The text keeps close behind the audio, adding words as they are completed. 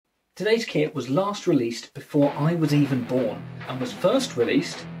Today's kit was last released before I was even born, and was first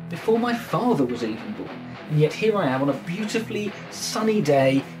released before my father was even born. And yet here I am on a beautifully sunny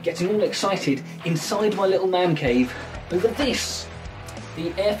day, getting all excited inside my little man cave over this,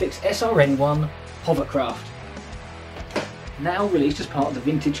 the Airfix SR.N1 hovercraft. Now released as part of the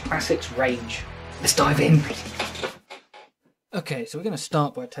Vintage Classics range. Let's dive in. Okay, so we're going to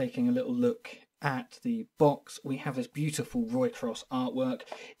start by taking a little look at the box. We have this beautiful Roycross artwork.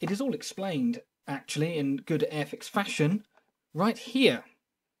 It is all explained, actually, in good Airfix fashion, right here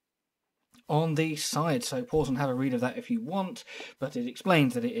on the side. So pause and have a read of that if you want, but it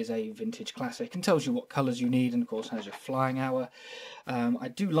explains that it is a vintage classic and tells you what colours you need, and of course has your flying hour. I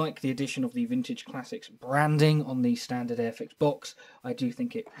do like the addition of the Vintage Classics branding on the standard Airfix box. I do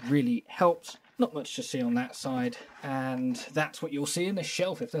think it really helps. Not much to see on that side, and that's what you'll see in this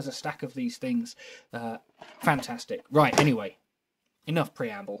shelf if there's a stack of these things. Fantastic. Right, anyway, enough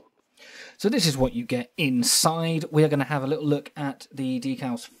preamble. So this is what you get inside. We are going to have a little look at the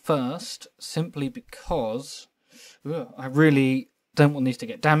decals first, simply because I really don't want these to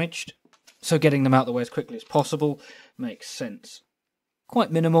get damaged, so getting them out of the way as quickly as possible makes sense.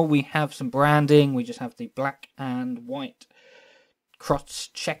 Quite minimal. We have some branding. We just have the black and white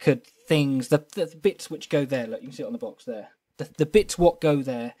cross-checkered things, the bits which go there. Look, you can see it on the box there. The bits what go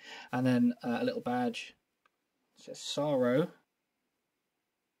there, and then a little badge. It says Sorrow,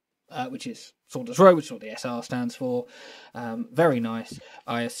 which is Saunders Row, which is what the SR stands for. Very nice.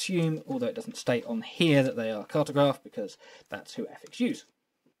 I assume, although it doesn't state on here, that they are cartographed, because that's who Airfix use.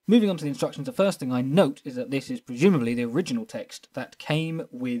 Moving on to the instructions, the first thing I note is that this is presumably the original text that came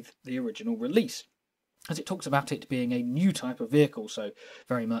with the original release, as it talks about it being a new type of vehicle, so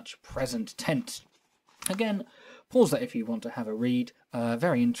very much present tense. Again, pause that if you want to have a read.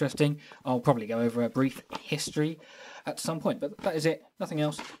 Very interesting. I'll probably go over a brief history at some point, but that is it, nothing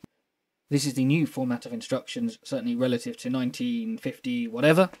else. This is the new format of instructions, certainly relative to 1950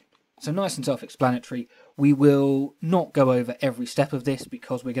 whatever, so nice and self-explanatory. We will not go over every step of this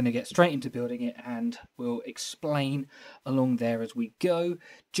because we're going to get straight into building it, and we'll explain along there as we go.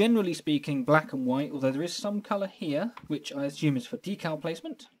 Generally speaking, black and white, although there is some colour here, which I assume is for decal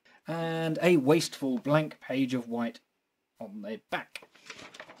placement, and a wasteful blank page of white on the back.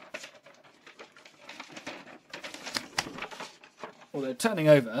 Although turning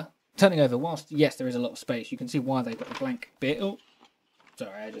over, whilst yes there is a lot of space, you can see why they've got the blank bit. Oh,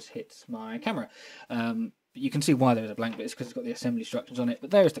 sorry, I just hit my camera. But you can see why there is a blank bit. It's because it's got the assembly instructions on it.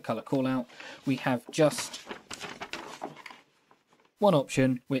 But there is the colour call out. We have just one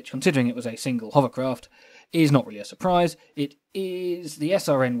option, which, considering it was a single hovercraft, is not really a surprise. It is the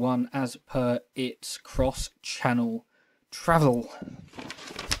SR.N1 as per its cross-channel travel.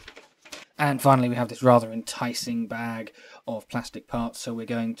 And finally, we have this rather enticing bag of plastic parts. So we're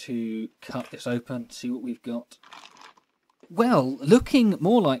going to cut this open, see what we've got. Well, looking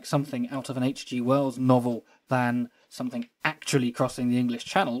more like something out of an H.G. Wells novel than something actually crossing the English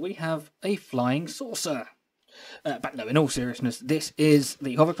Channel, we have a flying saucer. But no, in all seriousness, this is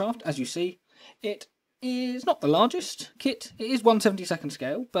the hovercraft. As you see, it is not the largest kit. It is 1/72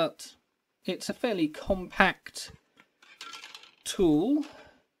 scale, but it's a fairly compact tool.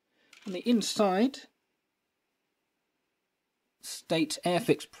 On the inside states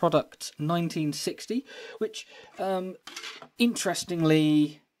Airfix product 1960, which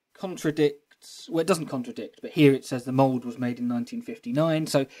interestingly contradicts, well, it doesn't contradict, but here it says the mould was made in 1959,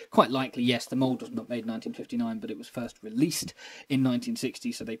 so quite likely, yes, the mould was not made in 1959, but it was first released in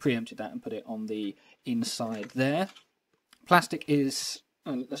 1960, so they preempted that and put it on the inside there. Plastic is,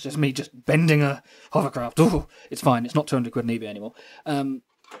 oh, that's just me just bending a hovercraft. Oh, it's fine, it's not 200 quid on eBay anymore.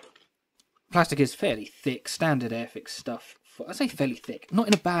 Plastic is fairly thick, standard Airfix stuff. I say fairly thick, not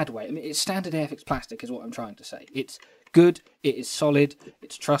in a bad way. I mean, it's standard Airfix plastic is what I'm trying to say. It's good, it is solid,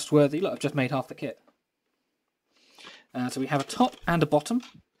 it's trustworthy. Look, I've just made half the kit. So we have a top and a bottom.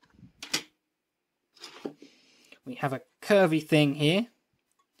 We have a curvy thing here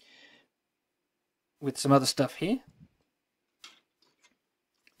with some other stuff here.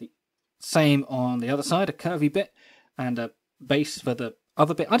 The same on the other side, a curvy bit and a base for the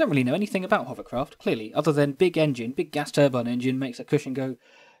other bit. I don't really know anything about hovercraft, clearly, other than big engine, big gas turbine engine, makes a cushion go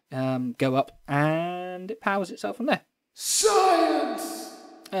up, and it powers itself from there. Science!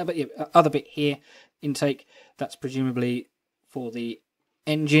 But yeah, other bit here, intake, that's presumably for the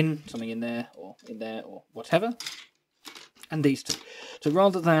engine, something in there, or whatever. And these two. So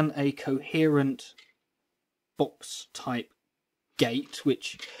rather than a coherent box-type gate,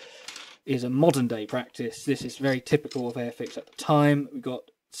 which is a modern day practice, this is very typical of Airfix at the time. We've got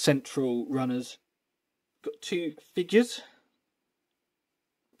central runners, got two figures,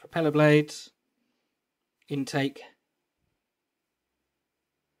 propeller blades, intake,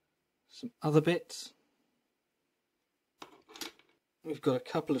 some other bits. We've got a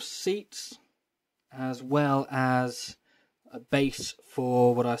couple of seats, as well as a base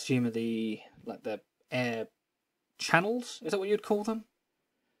for what I assume are the air channels. Is that what you'd call them?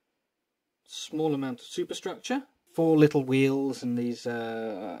 Small amount of superstructure. 4 little wheels and these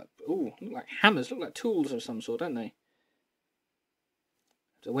look like hammers, look like tools of some sort, don't they?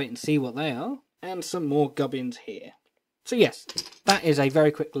 So wait and see what they are. And some more gubbins here. So yes, that is a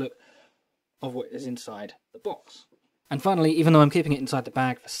very quick look of what is inside the box. And finally, even though I'm keeping it inside the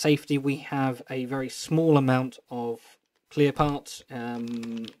bag for safety, we have a very small amount of clear parts. 1.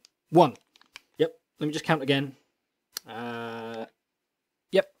 Yep, let me just count again. Yep,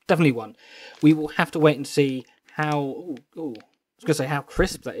 definitely 1. We will have to wait and see how... I was going to say how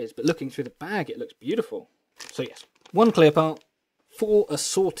crisp that is, but looking through the bag, it looks beautiful. So yes, 1 clear part, 4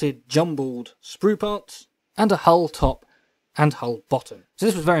 assorted jumbled sprue parts, and a hull top and hull bottom. So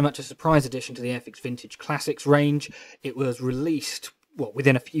this was very much a surprise addition to the Airfix Vintage Classics range. It was released,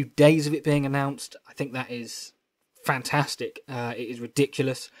 within a few days of it being announced. I think that is fantastic. It is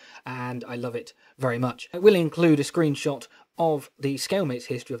ridiculous, and I love it very much. I will include a screenshot of the Scalemates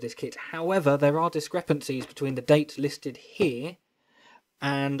history of this kit. However, there are discrepancies between the dates listed here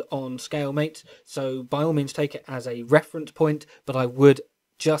and on Scalemates, so by all means take it as a reference point, but I would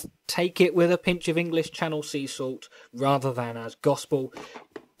just take it with a pinch of English Channel sea salt rather than as gospel.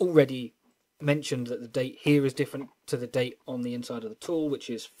 Already mentioned that the date here is different to the date on the inside of the tool, which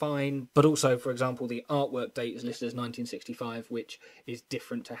is fine, but also, for example, the artwork date is listed as 1965, which is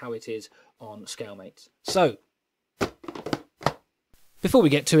different to how it is on Scalemates. So, before we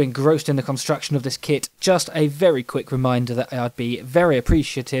get too engrossed in the construction of this kit, just a very quick reminder that I'd be very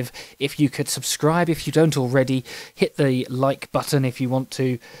appreciative if you could subscribe if you don't already, hit the like button if you want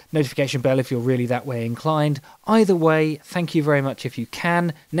to, notification bell if you're really that way inclined. Either way, thank you very much if you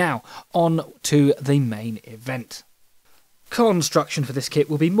can. Now, on to the main event. Construction for this kit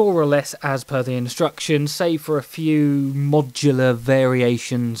will be more or less as per the instructions, save for a few modular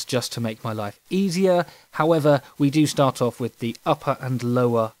variations just to make my life easier. However, we do start off with the upper and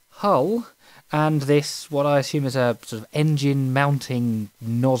lower hull, and this, what I assume is a sort of engine mounting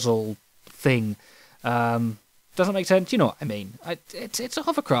nozzle thing. Doesn't make sense? You know what I mean. It's a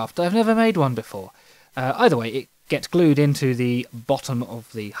hovercraft. I've never made one before. Either way, it gets glued into the bottom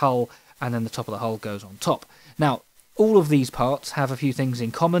of the hull, and then the top of the hull goes on top. Now, all of these parts have a few things in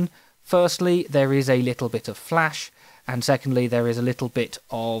common. Firstly, there is a little bit of flash, and secondly, there is a little bit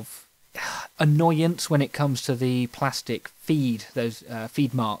of annoyance when it comes to the plastic feed, those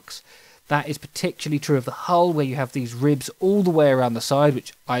feed marks. That is particularly true of the hull, where you have these ribs all the way around the side,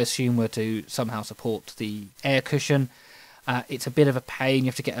 which I assume were to somehow support the air cushion. It's a bit of a pain. You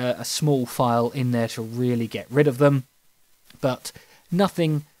have to get a small file in there to really get rid of them, but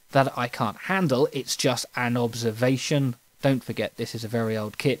nothing that I can't handle. It's just an observation. Don't forget, this is a very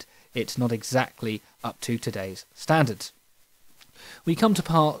old kit. It's not exactly up to today's standards. We come to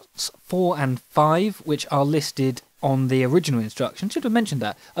parts 4 and 5, which are listed on the original instructions. Should have mentioned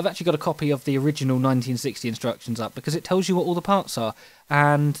that. I've actually got a copy of the original 1960 instructions up because it tells you what all the parts are,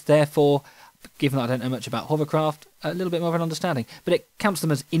 and therefore, given that I don't know much about hovercraft, a little bit more of an understanding. But it counts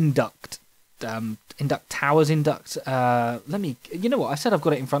them as induct towers, you know what, I said I've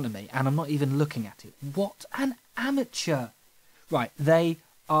got it in front of me and I'm not even looking at it. What an amateur. Right, they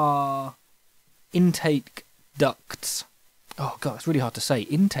are intake ducts. Oh god, it's really hard to say.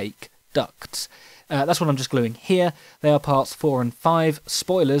 Intake ducts. That's what I'm just gluing here. They are parts 4 and 5.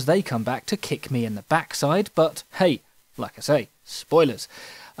 Spoilers, they come back to kick me in the backside, but hey, like I say, spoilers.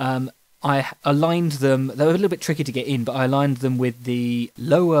 I aligned them, they were a little bit tricky to get in, but I aligned them with the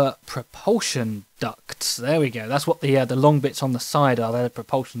lower propulsion ducts. There we go, that's what the long bits on the side are. They're the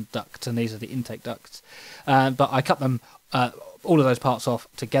propulsion ducts, and these are the intake ducts. But I cut them, all of those parts off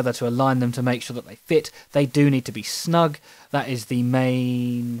together to align them to make sure that they fit. They do need to be snug. That is the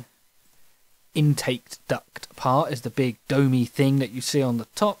main intake duct part, is the big domey thing that you see on the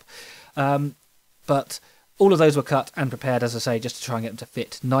top. But all of those were cut and prepared, as I say, just to try and get them to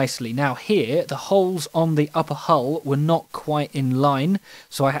fit nicely. Now here, the holes on the upper hull were not quite in line,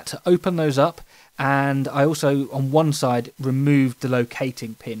 so I had to open those up, and I also, on one side, removed the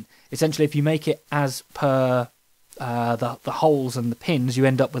locating pin. Essentially, if you make it as per the holes and the pins, you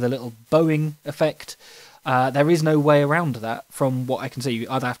end up with a little bowing effect. There is no way around that, from what I can see. You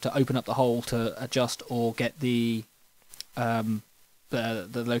either have to open up the hole to adjust or get the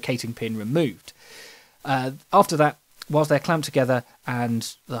locating pin removed. After that, whilst they're clamped together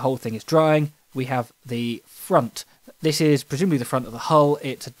and the whole thing is drying, we have the front. this is presumably the front of the hull.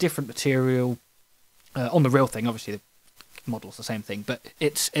 It's a different material on the real thing. Obviously, the model's the same thing, but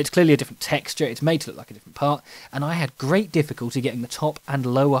it's clearly a different texture. It's made to look like a different part, and I had great difficulty getting the top and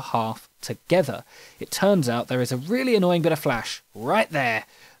lower half together. It turns out there is a really annoying bit of flash right there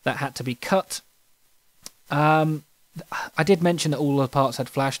that had to be cut. I did mention that all the parts had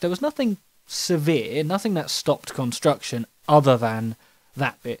flash. There was nothing severe, nothing that stopped construction other than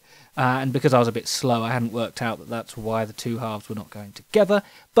that bit. And because I was a bit slow, I hadn't worked out that that's why the two halves were not going together.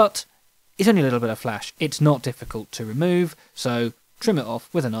 But it's only a little bit of flash. It's not difficult to remove, so trim it off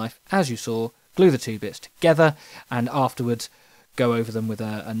with a knife, as you saw, glue the two bits together, and afterwards go over them with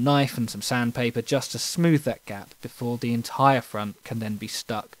a knife and some sandpaper just to smooth that gap before the entire front can then be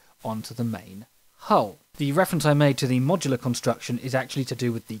stuck onto the main hull. The reference I made to the modular construction is actually to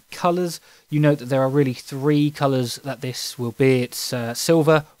do with the colours. You note that there are really three colours that this will be. It's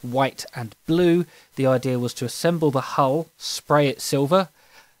silver, white and blue. The idea was to assemble the hull, spray it silver,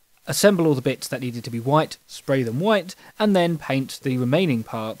 assemble all the bits that needed to be white, spray them white, and then paint the remaining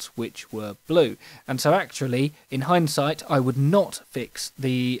parts, which were blue. And so actually, in hindsight, I would not fix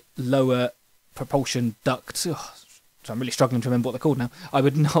the lower propulsion ducts. Oh, so I'm really struggling to remember what they're called now. I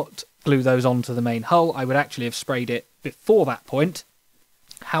would not glue those onto the main hull. I would actually have sprayed it before that point.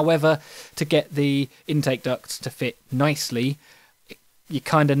 However, to get the intake ducts to fit nicely, you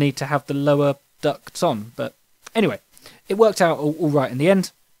kind of need to have the lower ducts on. But anyway, it worked out all right in the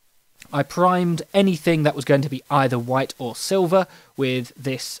end. I primed anything that was going to be either white or silver with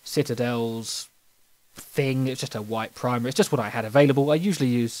this Citadel's thing. It's just a white primer. It's just what I had available. I usually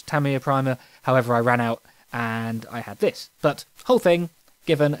use Tamiya primer. However, I ran out and I had this. But whole thing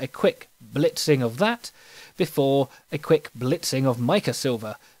given a quick blitzing of that before a quick blitzing of mica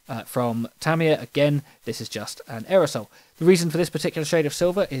silver from Tamiya. Again, this is just an aerosol. The reason for this particular shade of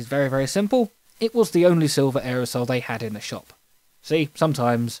silver is very, very simple. It was the only silver aerosol they had in the shop. See,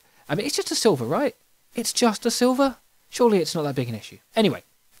 sometimes, I mean, it's just a silver, right? It's just a silver. Surely it's not that big an issue. Anyway,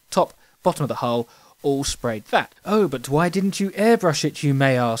 top, bottom of the hull, all sprayed that. Oh, but why didn't you airbrush it, you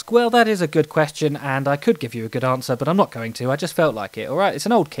may ask? Well, that is a good question, and I could give you a good answer, but I'm not going to. I just felt like it, alright? It's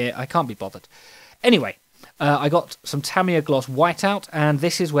an old kit, I can't be bothered. Anyway, I got some Tamiya gloss whiteout, and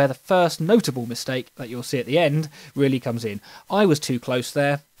this is where the first notable mistake that you'll see at the end really comes in. I was too close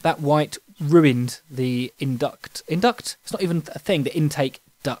there. That white ruined the induct. Induct? It's not even a thing, the intake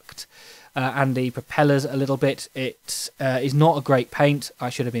duct. And the propellers a little bit. It is not a great paint. I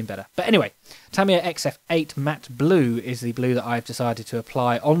should have been better. But anyway, Tamiya XF8 Matte Blue is the blue that I've decided to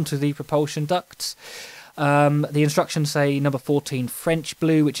apply onto the propulsion ducts. The instructions say number 14 French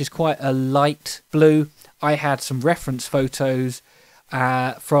blue, which is quite a light blue. I had some reference photos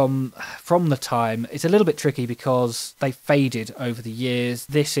from the time. It's a little bit tricky because they faded over the years.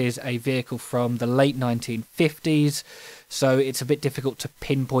 This is a vehicle from the late 1950s. So it's a bit difficult to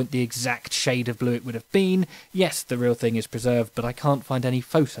pinpoint the exact shade of blue it would have been. Yes, the real thing is preserved, but I can't find any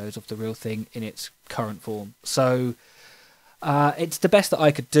photos of the real thing in its current form. So it's the best that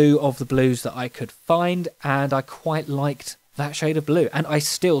I could do of the blues that I could find, and I quite liked that shade of blue. And I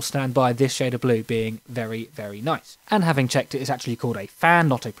still stand by this shade of blue being very, very nice. And having checked, it is actually called a fan,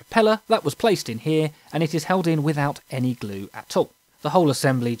 not a propeller. That was placed in here, and it is held in without any glue at all. The whole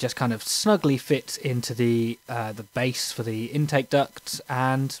assembly just kind of snugly fits into the base for the intake ducts,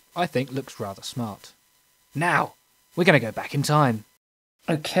 and I think looks rather smart. Now, we're going to go back in time.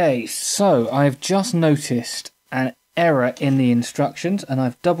 Okay, so I've just noticed an error in the instructions, and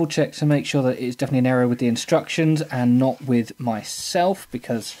I've double checked to make sure that it's definitely an error with the instructions and not with myself,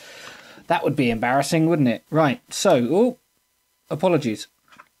 because that would be embarrassing, wouldn't it? Right, so, apologies.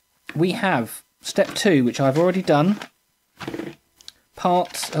 We have step 2, which I've already done.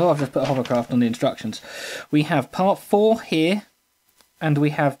 I've just put a hovercraft on the instructions. We have part 4 here, and we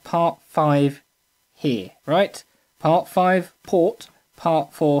have part 5 here, right? Part 5 port,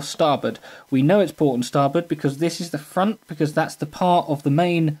 part 4 starboard. We know it's port and starboard because this is the front, because that's the part of the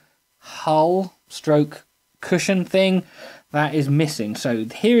main hull stroke cushion thing that is missing. So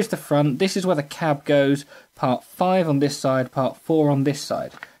here is the front, this is where the cab goes, part 5 on this side, part 4 on this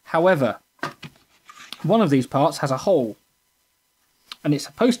side. However, one of these parts has a hole, and it's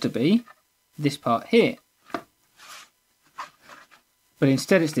supposed to be this part here. But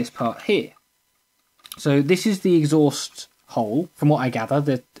instead it's this part here. So this is the exhaust hole, from what I gather.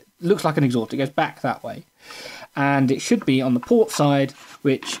 That looks like an exhaust, it goes back that way. And it should be on the port side,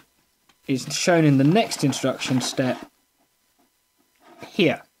 which is shown in the next instruction step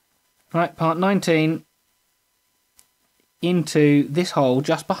here. Right, part 19 into this hole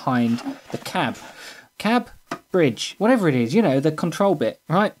just behind the cab. Bridge, whatever it is, you know, the control bit,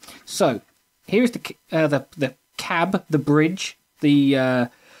 right? So, here's the cab, the bridge, the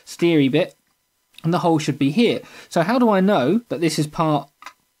steery bit, and the hole should be here. So how do I know that this is part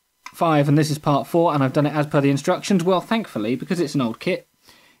 5 and this is part 4 and I've done it as per the instructions? Well, thankfully, because it's an old kit,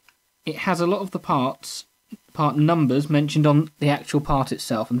 it has a lot of the part numbers mentioned on the actual part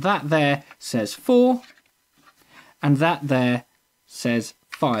itself, and that there says 4 and that there says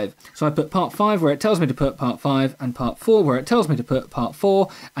 5. So I put part 5 where it tells me to put part 5 and part 4 where it tells me to put part 4,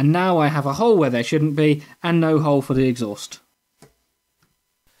 and now I have a hole where there shouldn't be and no hole for the exhaust.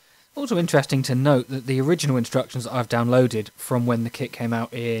 Also interesting to note that the original instructions that I've downloaded from when the kit came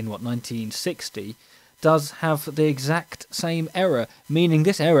out in, 1960, does have the exact same error, meaning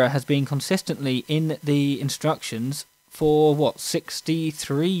this error has been consistently in the instructions for,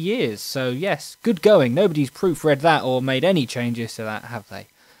 63 years. So yes, good going. Nobody's proofread that or made any changes to that, have they?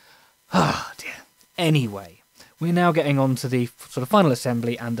 Ah, dear. Anyway, we're now getting on to the sort of final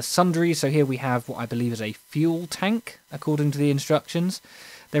assembly and the sundries. So here we have what I believe is a fuel tank, according to the instructions.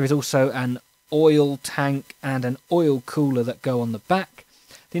 There is also an oil tank and an oil cooler that go on the back.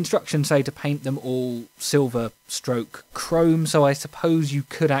 The instructions say to paint them all silver stroke chrome, so I suppose you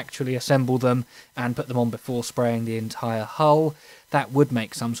could actually assemble them and put them on before spraying the entire hull. That would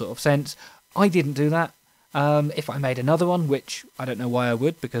make some sort of sense. I didn't do that. If I made another one, which I don't know why I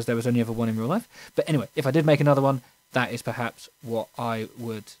would, because there was only ever one in real life. But anyway, if I did make another one, that is perhaps what I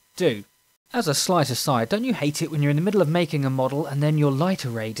would do. As a slight aside, don't you hate it when you're in the middle of making a model and then your light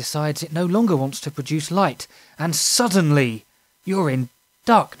array decides it no longer wants to produce light, and suddenly you're in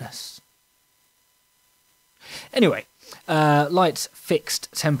darkness? Anyway, lights fixed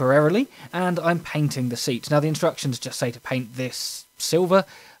temporarily, and I'm painting the seats. Now the instructions just say to paint this silver.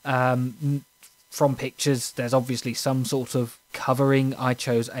 From pictures, there's obviously some sort of covering. I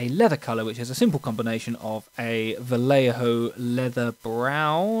chose a leather colour, which is a simple combination of a Vallejo leather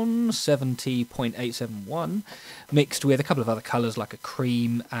brown 70.871 mixed with a couple of other colours like a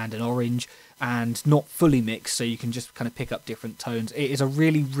cream and an orange, and not fully mixed, so you can just kind of pick up different tones. It is a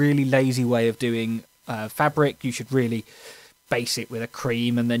really, really lazy way of doing fabric. You should really base it with a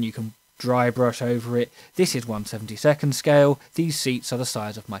cream and then you can dry brush over it. This is 1/72nd scale. These seats are the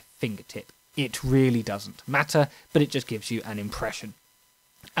size of my fingertip. It really doesn't matter, but it just gives you an impression.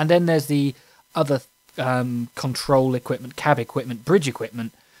 And then there's the other control equipment, cab equipment, bridge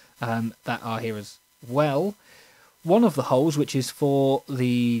equipment that are here as well. One of the holes, which is for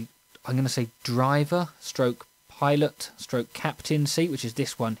the, I'm going to say driver, stroke pilot, stroke captain seat, which is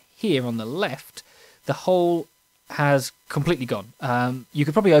this one here on the left, the hole has completely gone. You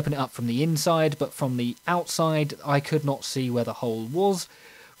could probably open it up from the inside, but from the outside I could not see where the hole was.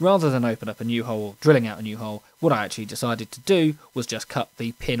 Rather than open up a new hole, drilling out a new hole, what I actually decided to do was just cut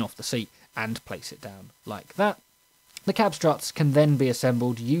the pin off the seat and place it down like that. The cab struts can then be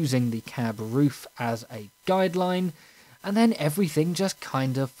assembled using the cab roof as a guideline, and then everything just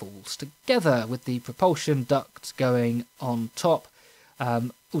kind of falls together with the propulsion ducts going on top.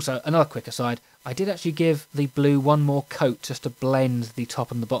 Also, another quick aside, I did actually give the blue one more coat just to blend the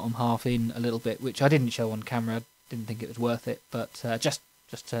top and the bottom half in a little bit, which I didn't show on camera. I didn't think it was worth it, but just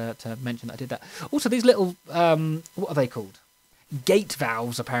to mention that I did that. Also, these little, what are they called? Gate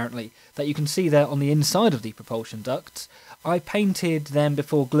valves, apparently, that you can see there on the inside of the propulsion ducts. I painted them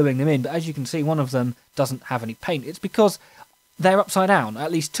before gluing them in, but as you can see, one of them doesn't have any paint. It's because they're upside down.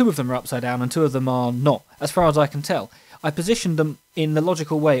 At least 2 of them are upside down and 2 of them are not, as far as I can tell. I positioned them in the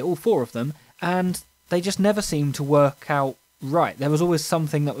logical way, all 4 of them, and they just never seemed to work out right. There was always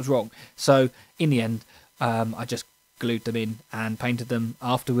something that was wrong. So, in the end, I just glued them in and painted them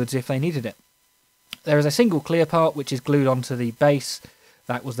afterwards if they needed it. There is a single clear part which is glued onto the base.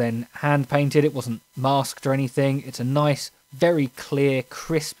 That was then hand painted. It wasn't masked or anything. It's a nice, very clear,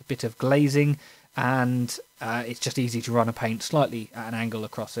 crisp bit of glazing, and it's just easy to run a paint slightly at an angle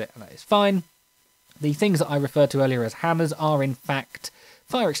across it, and that is fine. The things that I referred to earlier as hammers are in fact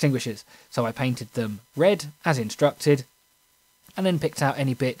fire extinguishers, so I painted them red as instructed, and then picked out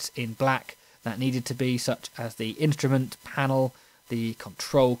any bits in black that needed to be, such as the instrument panel, the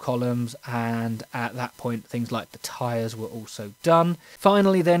control columns, and at that point things like the tyres were also done.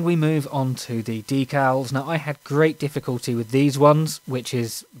 Finally then we move on to the decals. Now I had great difficulty with these ones, which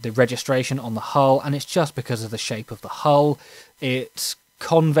is the registration on the hull, and it's just because of the shape of the hull. It's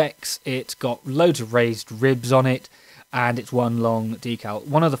convex, it's got loads of raised ribs on it, and it's one long decal.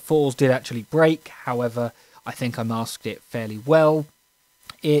 One of the 4s did actually break, however I think I masked it fairly well.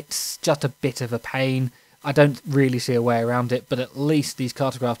 It's just a bit of a pain. I don't really see a way around it, but at least these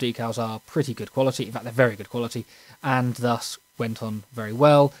Cartograph decals are pretty good quality. In fact, they're very good quality, and thus went on very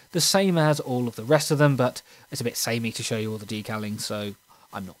well. The same as all of the rest of them, but it's a bit samey to show you all the decaling, so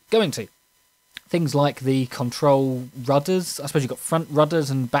I'm not going to. things like the control rudders. I suppose you've got front rudders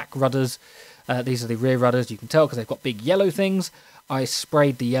and back rudders. These are the rear rudders, you can tell because they've got big yellow things. I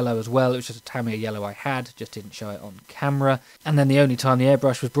sprayed the yellow as well, it was just a Tamiya yellow I had, just didn't show it on camera. And then the only time the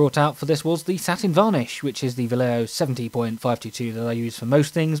airbrush was brought out for this was the satin varnish, which is the Vallejo 70.522 that I use for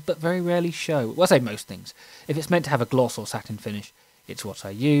most things, but very rarely show. Well, I say most things. If it's meant to have a gloss or satin finish, it's what I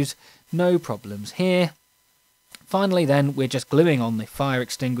use. No problems here. Finally then, we're just gluing on the fire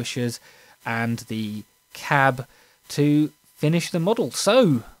extinguishers and the cab to finish the model.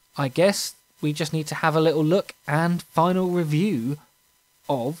 So, I guess we just need to have a little look and final review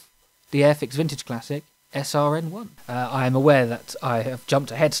of the Airfix Vintage Classic SR.N1. I am aware that I have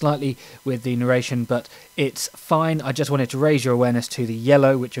jumped ahead slightly with the narration, but it's fine. I just wanted to raise your awareness to the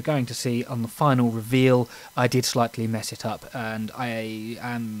yellow, which you're going to see on the final reveal. I did slightly mess it up, and I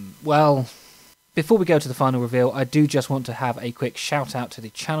am, well... Before we go to the final reveal, I do just want to have a quick shout out to the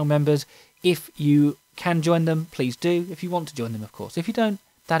channel members. If you can join them, please do. If you want to join them, of course. If you don't,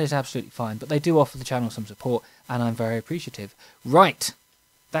 that is absolutely fine, but they do offer the channel some support, and I'm very appreciative. Right,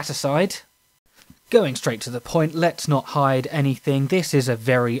 that aside, going straight to the point, let's not hide anything. This is a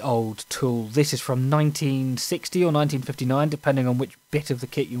very old tool. This is from 1960 or 1959, depending on which bit of the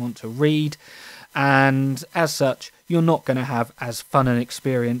kit you want to read, and as such, you're not going to have as fun an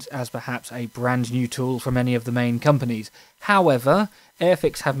experience as perhaps a brand new tool from any of the main companies. However,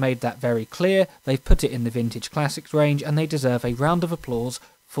 Airfix have made that very clear. They've put it in the Vintage Classics range, and they deserve a round of applause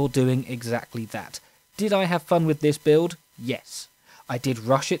for doing exactly that. Did I have fun with this build? Yes. I did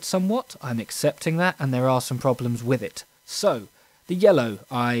rush it somewhat, I'm accepting that, and there are some problems with it. So, the yellow,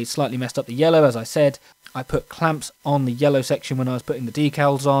 I slightly messed up the yellow, as I said. I put clamps on the yellow section when I was putting the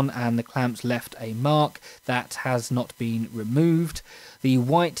decals on, and the clamps left a mark. That has not been removed. The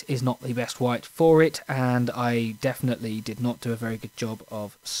white is not the best white for it, and I definitely did not do a very good job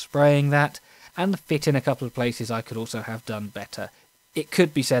of spraying that. And the fit in a couple of places I could also have done better. It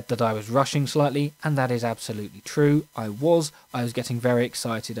could be said that I was rushing slightly, and that is absolutely true. I was getting very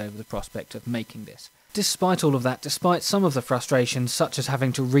excited over the prospect of making this. Despite all of that, despite some of the frustrations, such as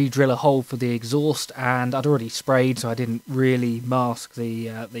having to re-drill a hole for the exhaust, and I'd already sprayed so I didn't really mask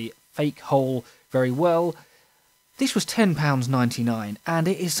the fake hole very well, this was £10.99, and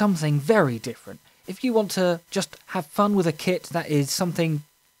it is something very different. If you want to just have fun with a kit, that is something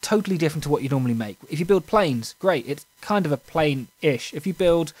totally different to what you normally make. If you build planes, great, it's kind of a plane-ish. If you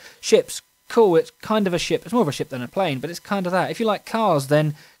build ships, cool, it's kind of a ship. It's more of a ship than a plane, but it's kind of that. If you like cars,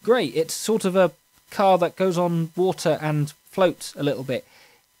 then great, it's sort of a car that goes on water and floats a little bit.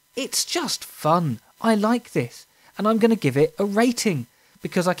 It's just fun. I like this, and I'm going to give it a rating,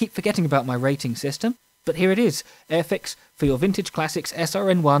 because I keep forgetting about my rating system. But here it is, Airfix, for your Vintage Classics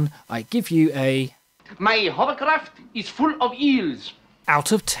SR.N1, I give you a... My hovercraft is full of eels.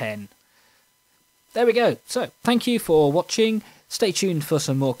 Out of 10. There we go. So, thank you for watching. Stay tuned for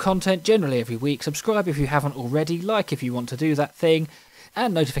some more content, generally every week. Subscribe if you haven't already, like if you want to do that thing,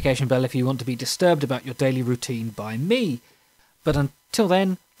 and notification bell if you want to be disturbed about your daily routine by me. But until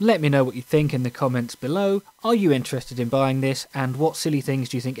then, let me know what you think in the comments below. Are you interested in buying this, and what silly things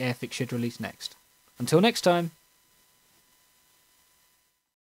do you think Airfix should release next? Until next time.